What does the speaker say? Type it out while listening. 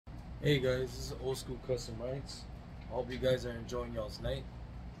Hey guys, this is Old School Custom Rights. I hope you guys are enjoying y'all's night.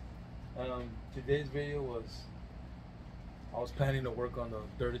 Today's video was, I was planning to work on the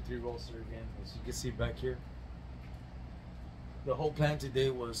 33 Roadster again, as you can see back here. The whole plan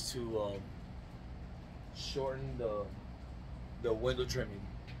today was to shorten the window trimming.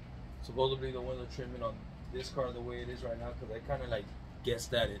 Supposedly the window trimming on this car the way it is right now, because I kind of like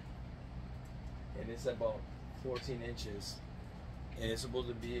guessed at it, and it's about 14 inches, and it's supposed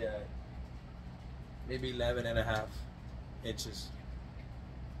to be at maybe 11 and a half inches.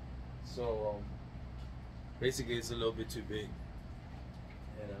 So basically it's a little bit too big,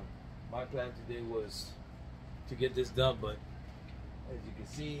 and my plan today was to get this done, but as you can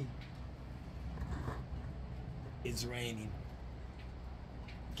see, it's raining.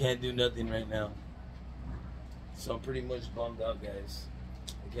 Can't do nothing right now, so I'm pretty much bummed out, guys.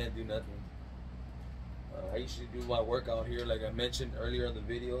 I can't do nothing. I usually do my workout here, like I mentioned earlier in the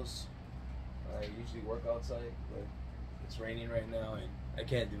videos. I usually work outside, but it's raining right now and I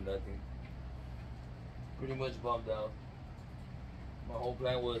can't do nothing. Pretty much bummed out. My whole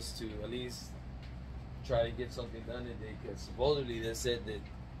plan was to at least try to get something done today, because supposedly they said that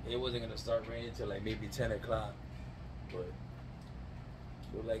it wasn't going to start raining till like maybe 10 o'clock, but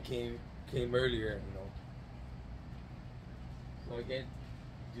it like came earlier, you know. So I can't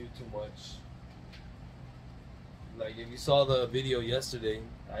do too much. Like if you saw the video yesterday,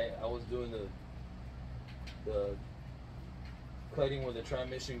 I was doing the cutting where the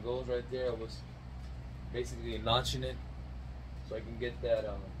transmission goes right there. I was basically notching it so I can get that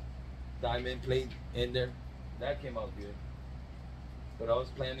diamond plate in there. That came out good. But I was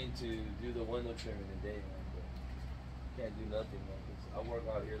planning to do the window trimming today, man. But can't do nothing, man. 'Cause I work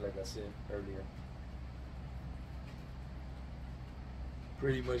out here, like I said earlier.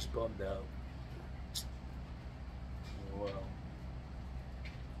 Pretty much bummed out. Well,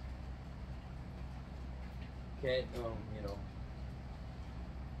 can't you know,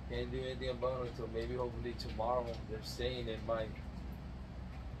 can't do anything about it until maybe hopefully tomorrow. They're saying it might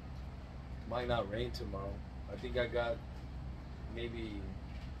not rain tomorrow. I think I got maybe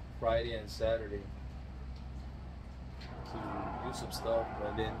Friday and Saturday to do some stuff,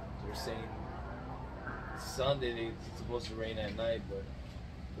 but then they're saying Sunday it's supposed to rain at night, but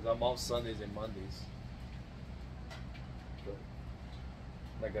because I'm off Sundays and Mondays. But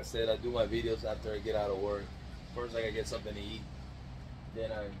like I said, I do my videos after I get out of work. First I gotta get something to eat.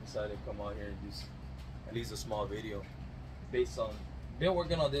 Then I decided to come out here and do at least a small video based on, been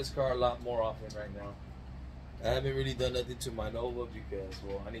working on this car a lot more often right now. I haven't really done nothing to my Nova because,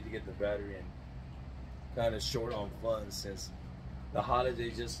 well, I need to get the battery and kind of short on funds since the holiday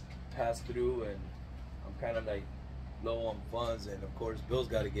just passed through and I'm kind of like low on funds, and of course bills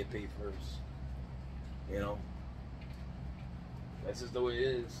got to get paid first, you know. That's just the way it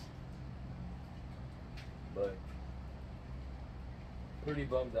is. But pretty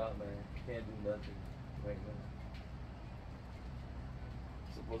bummed out, man. Can't do nothing right now.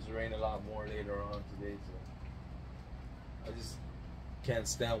 It's supposed to rain a lot more later on today, so I just can't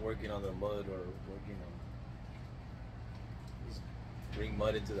stand working on the mud or working on just bring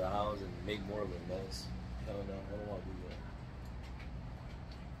mud into the house and make more of a mess. Hell no, I don't want to do that.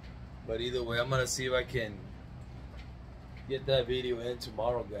 But either way, I'm gonna see if I can get that video in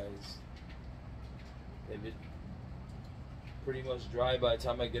tomorrow, guys. If it pretty much dry by the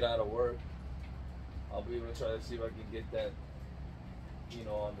time I get out of work, I'll be able to try to see if I can get that, you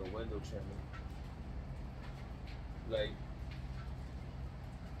know, on the window trimming. Like,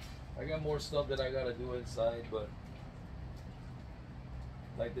 I got more stuff that I gotta do inside, but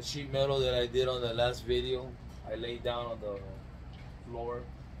like the sheet metal that I did on the last video, I laid down on the floor.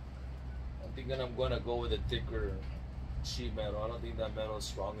 I'm thinking I'm gonna go with a thicker sheet metal. I don't think that metal is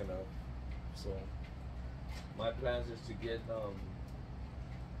strong enough. So my plans is to get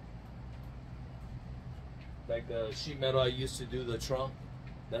like the sheet metal I used to do the trunk.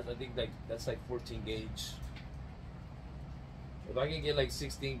 That I think that's like 14 gauge. If I can get like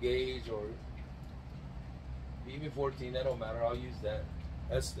 16 gauge or even 14, that don't matter. I'll use that.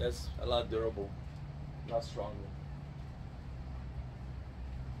 That's a lot durable, a lot stronger.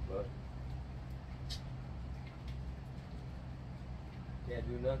 But can't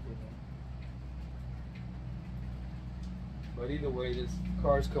do nothing, man. But either way, this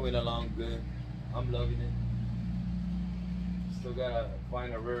car's coming along good. I'm loving it. Still gotta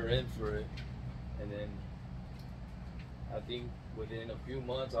find a rear end for it, and then I think within a few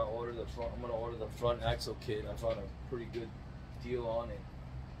months I'll order the front. I'm gonna order the front axle kit. I found a pretty good deal on it.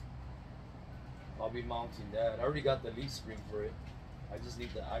 I'll be mounting that. I already got the leaf spring for it. I just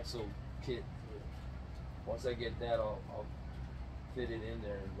need the axle kit. Once I get that, I'll fit it in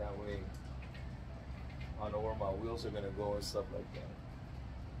there. That way I know where my wheels are gonna go and stuff like that.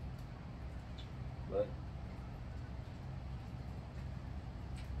 But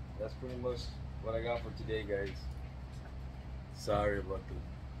that's pretty much what I got for today, guys. Sorry about the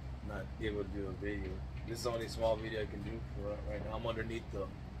not able to do a video. This is the only small video I can do for right now. I'm underneath the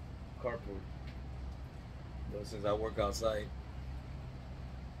carport. But since I work outside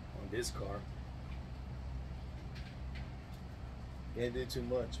on this car, can't do too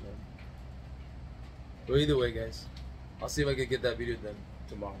much, man. But either way, guys, I'll see if I can get that video done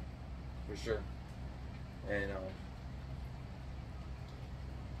tomorrow, for sure. And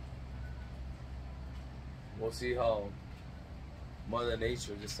we'll see how Mother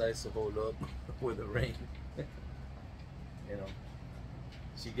Nature decides to hold up with the rain. You know,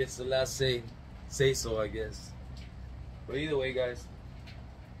 she gets the last say so, I guess. But either way, guys,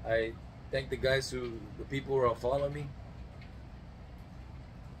 I thank the people who are following me.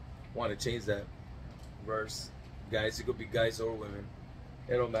 Want to change that verse, guys. It could be guys or women.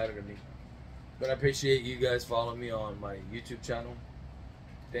 It don't matter to me. But I appreciate you guys following me on my YouTube channel.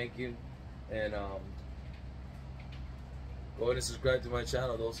 Thank you, and go ahead and subscribe to my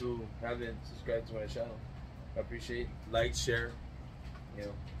channel. Those who haven't subscribed to my channel, I appreciate. Like, share. You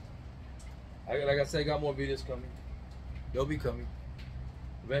know, like I said, I got more videos coming. They'll be coming.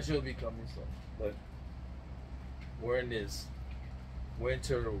 Eventually, they'll be coming. So, but we're in this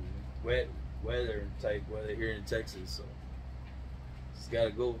winter, wet weather type weather here in Texas, so just gotta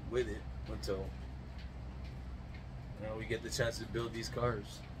go with it until we get the chance to build these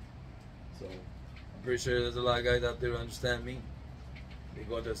cars. So I'm pretty sure there's a lot of guys out there who understand me. They're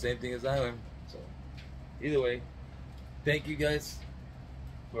going through the same thing as I am. So either way, thank you guys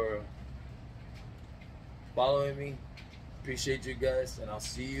for following me. Appreciate you guys, and I'll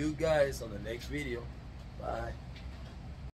see you guys on the next video. Bye.